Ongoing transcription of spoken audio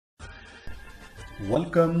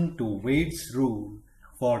Welcome to Wade's rule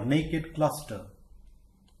for naked cluster.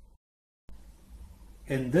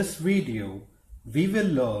 In this video, we will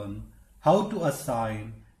learn how to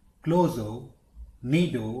assign closo,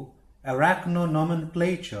 Nido, Arachno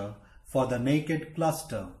nomenclature for the naked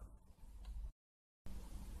cluster.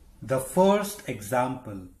 The first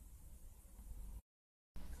example.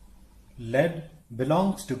 Lead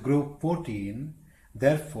belongs to group 14,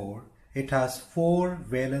 therefore it has 4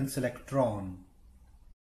 valence electrons.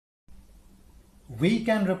 We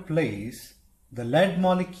can replace the lead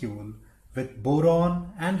molecule with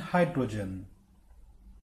boron and hydrogen.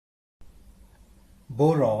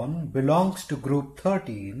 Boron belongs to group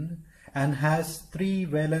 13 and has 3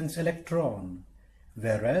 valence electrons,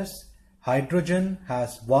 whereas hydrogen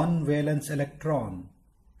has 1 valence electron.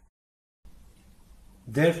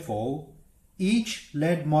 Therefore, each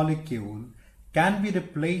lead molecule can be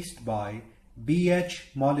replaced by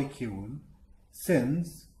BH molecule,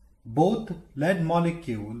 since both lead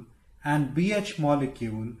molecule and BH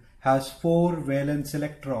molecule has 4 valence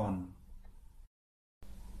electrons.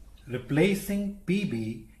 Replacing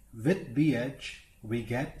Pb with BH, we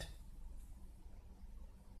get,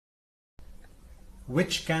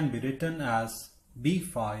 which can be written as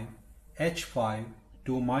B5H5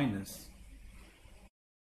 2-.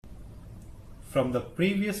 From the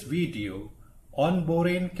previous video on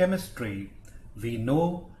borane chemistry, we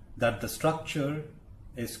know that the structure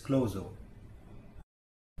is closo.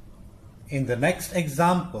 In the next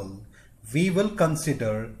example, we will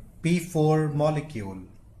consider P4 molecule.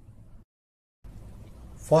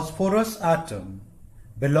 Phosphorus atom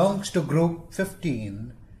belongs to group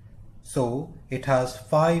 15, so it has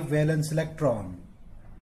 5 valence electrons.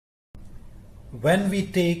 When we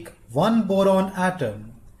take one boron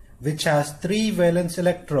atom which has 3 valence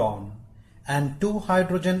electrons and 2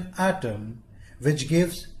 hydrogen atom which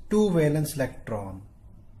gives 2 valence electrons.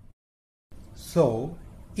 So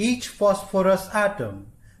each phosphorus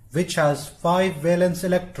atom which has 5 valence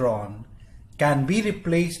electrons can be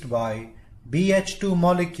replaced by BH2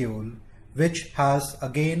 molecule which has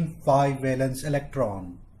again 5 valence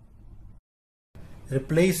electrons.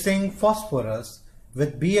 Replacing phosphorus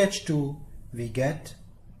with BH2, we get,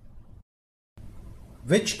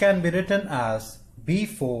 which can be written as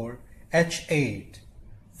B4H8.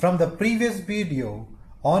 From the previous video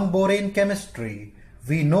on borane chemistry,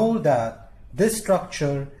 we know that this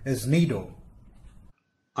structure is Nido.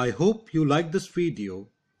 I hope you like this video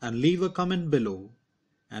and leave a comment below,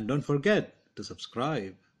 and don't forget to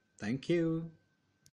subscribe. Thank you.